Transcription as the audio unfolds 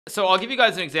So I'll give you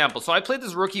guys an example. So I played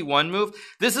this rookie one move.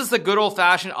 This is the good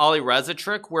old-fashioned Alireza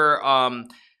trick where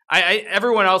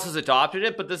everyone else has adopted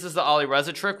it, but this is the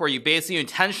Alireza trick where you basically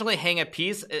intentionally hang a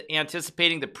piece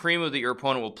anticipating the pre-move that your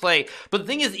opponent will play. But the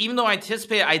thing is, even though I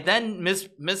anticipated, I then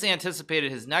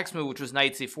misanticipated his next move, which was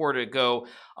knight c4 to go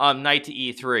knight to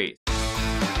e3.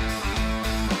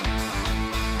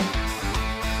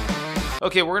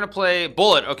 Okay, we're gonna play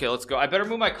bullet. Okay, let's go. I better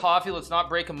move my coffee. Let's not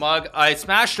break a mug. I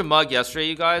smashed a mug yesterday,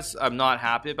 you guys. I'm not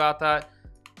happy about that.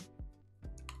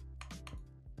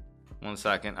 1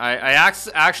 second. I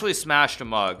actually smashed a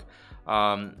mug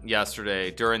yesterday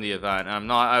during the event,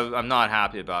 and I'm not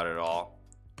happy about it at all.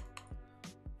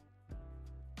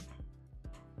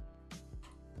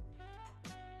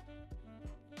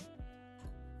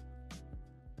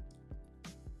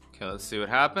 Okay, let's see what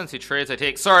happens. He trades, I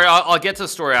take. Sorry, I'll get to the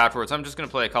story afterwards. I'm just gonna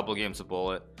play a couple games of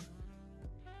bullet.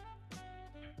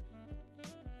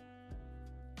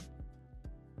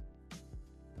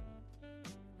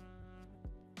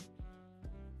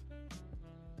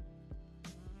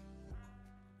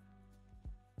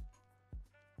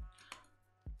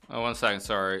 Oh, 1 second,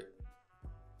 sorry.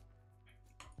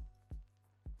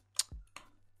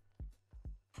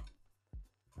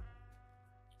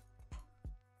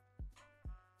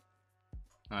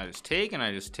 I just take and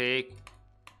I just take.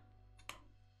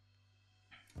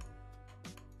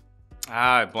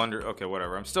 I blundered. Okay,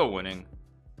 whatever. I'm still winning.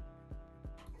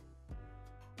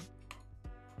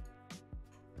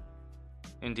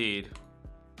 Indeed.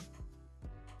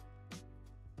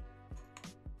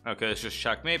 Okay, it's just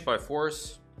checkmate by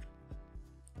force.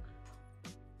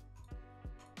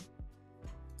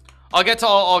 I'll get to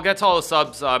all the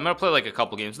subs. I'm gonna play like a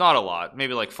couple games, not a lot,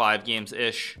 maybe like 5 games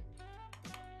ish.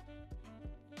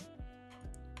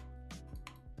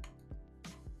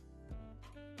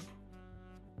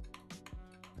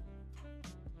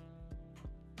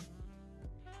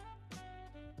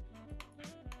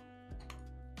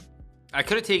 I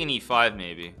could have taken e5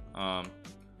 maybe.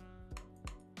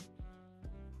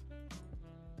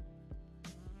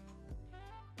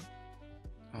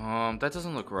 That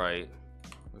doesn't look right.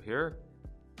 Over here.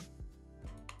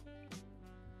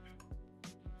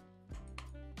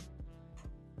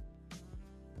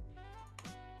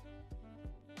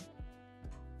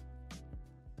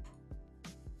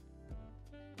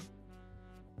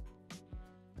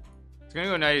 He's gonna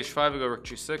go knight h5 and go rook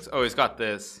g6. Oh, he's got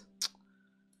this.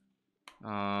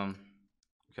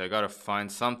 Okay, I gotta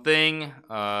find something.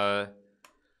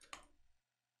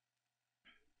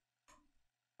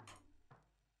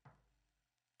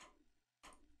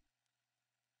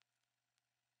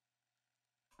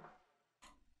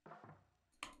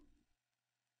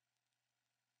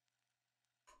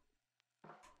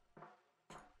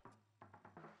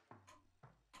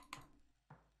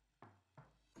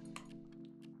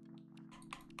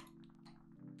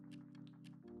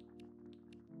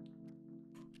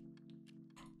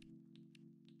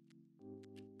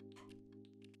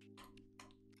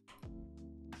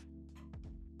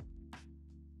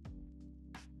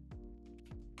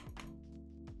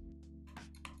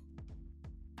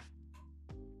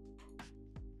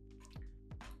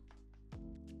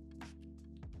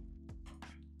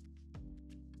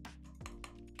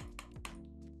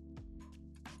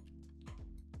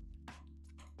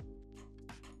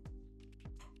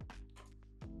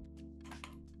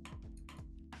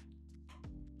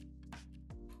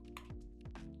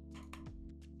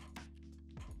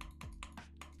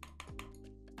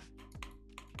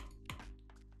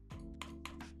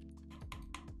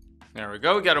 There we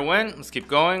go. We got to win. Let's keep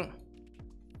going.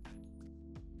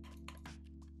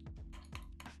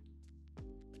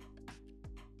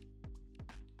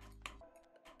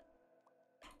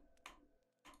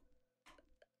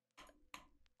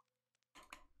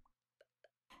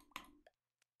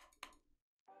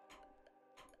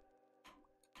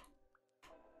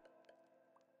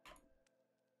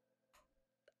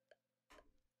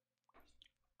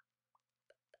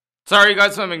 Sorry, you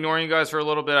guys, I'm ignoring you guys for a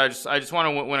little bit. I just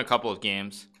want to win a couple of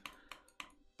games.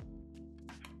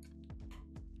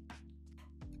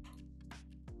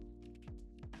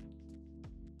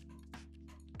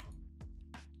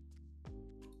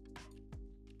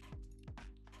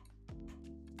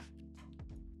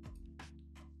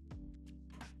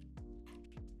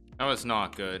 That was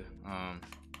not good.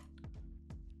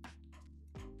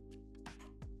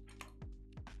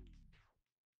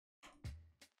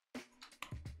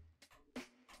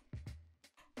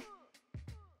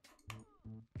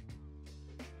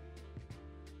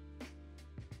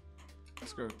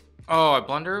 Let's go. Oh, I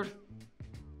blundered?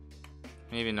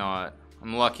 Maybe not.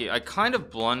 I'm lucky. I kind of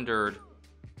blundered.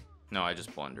 No, I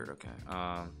just blundered. Okay.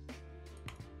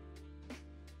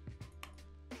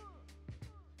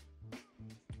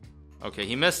 Okay,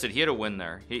 he missed it. He had a win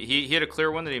there. He had a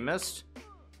clear one that he missed.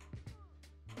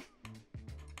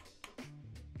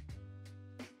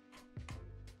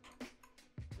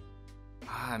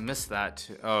 I missed that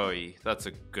too. Oh, that's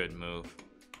a good move.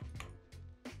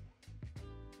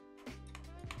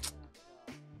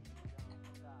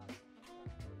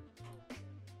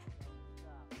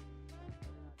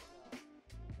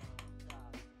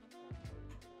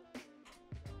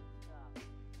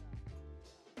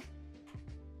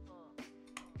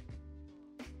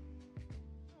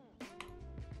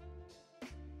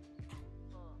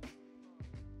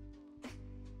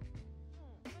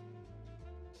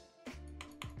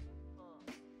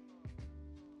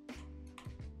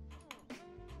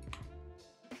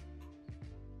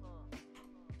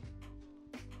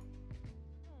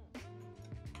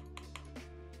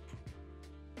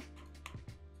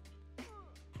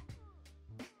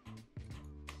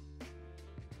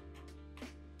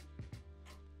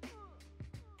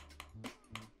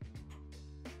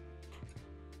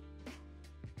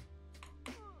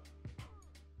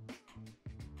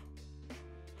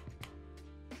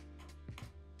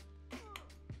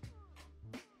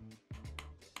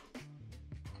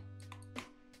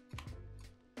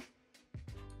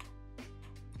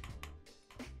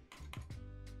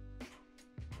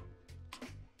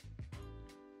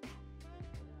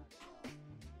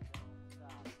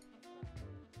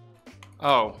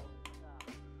 Oh.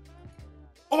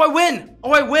 Oh, I win!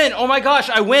 Oh, I win! Oh my gosh,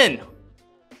 I win!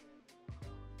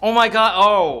 Oh my god,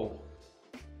 oh.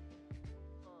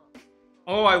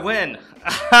 Oh, I win.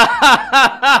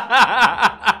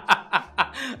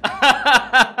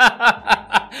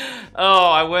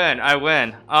 Oh, I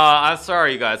win. I'm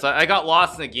sorry, you guys. I got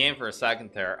lost in the game for a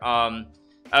second there.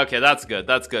 Okay, that's good.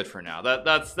 That's good for now.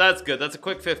 That's good. That's a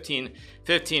quick 15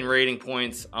 rating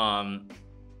points.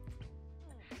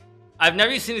 I've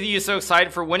never seen you so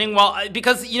excited for winning. Well,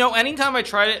 because, you know, anytime I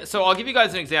try it, so I'll give you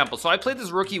guys an example. So I played this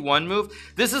rookie one move.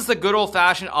 This is the good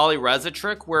old-fashioned Alireza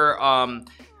trick where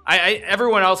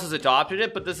everyone else has adopted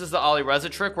it, but this is the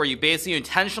Alireza trick where you basically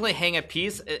intentionally hang a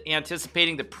piece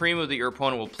anticipating the pre-move that your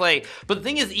opponent will play. But the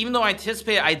thing is, even though I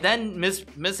anticipated, I then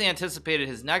misanticipated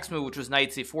his next move, which was knight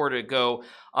c4 to go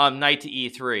knight to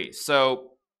e3. So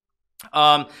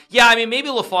yeah, I mean, maybe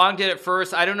Lafong did it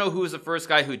first. I don't know who was the first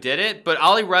guy who did it, but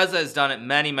Alireza has done it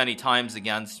many times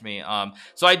against me.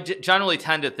 So I generally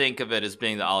tend to think of it as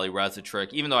being the Alireza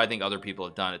trick, even though I think other people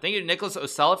have done it. Thank you to Nicholas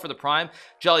Osella for the Prime,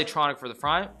 Jellytronic for the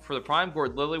Prime,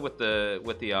 Gord Lily with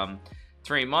the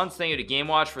 3 months. Thank you to Game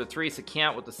Watch for the 3,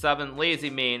 Sakant with the 7,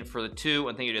 Lazy Main for the 2,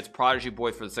 and thank you to its Prodigy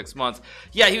Boy for the 6 months.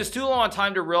 Yeah, he was too long on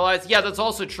time to realize. Yeah, that's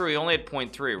also true. He only had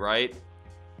 0.3, right?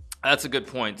 That's a good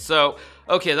point. So,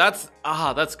 okay, that's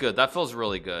good. That feels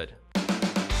really good.